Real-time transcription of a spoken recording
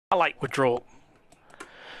late withdrawal.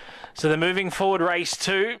 So they're moving forward race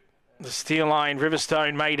 2. The Steel Line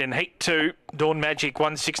Riverstone Maiden Heat 2. Dawn Magic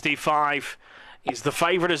 165 is the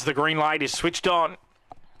favourite as the green light is switched on.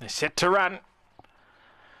 They're set to run.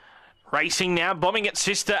 Racing now, bombing at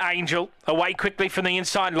Sister Angel. Away quickly from the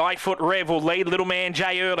inside. Lightfoot Rev will lead Little Man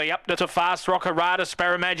J early. Up to Fast Rocker, Rada,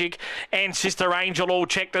 Sparrow Magic and Sister Angel all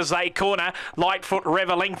checked as they corner. Lightfoot Rev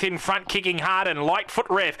a length in front, kicking hard. And Lightfoot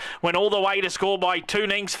Rev went all the way to score by 2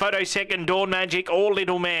 lengths. Photo second, Dawn Magic or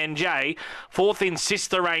Little Man J. Fourth in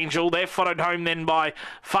Sister Angel. They're followed home then by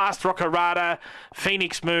Fast Rocker, Rada,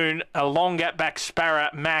 Phoenix Moon, a long gap back Sparrow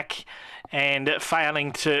Mac. And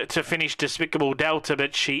failing to finish Despicable Delta,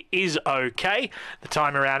 but she is okay. The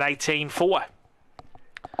time around 18.4.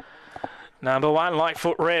 Number 1,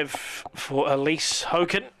 Lightfoot Rev for Elise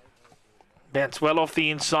Hoken. Bounced well off the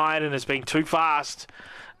inside and has been too fast.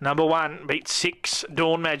 Number 1 beats 6,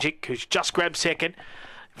 Dawn Magic, who's just grabbed second.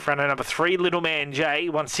 In front of number 3, Little Man J,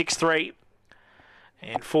 163.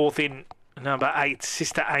 And fourth in number 8,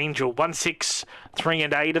 Sister Angel, 163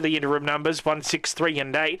 and 8 are the interim numbers, 163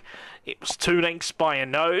 and 8. It was 2 lengths by a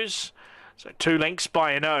nose. So 2 lengths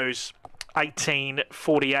by a nose.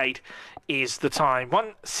 18.48 is the time.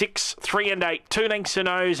 163 and 8. 2 lengths a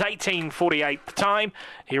nose. 18.48 the time.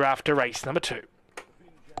 Hereafter race number 2.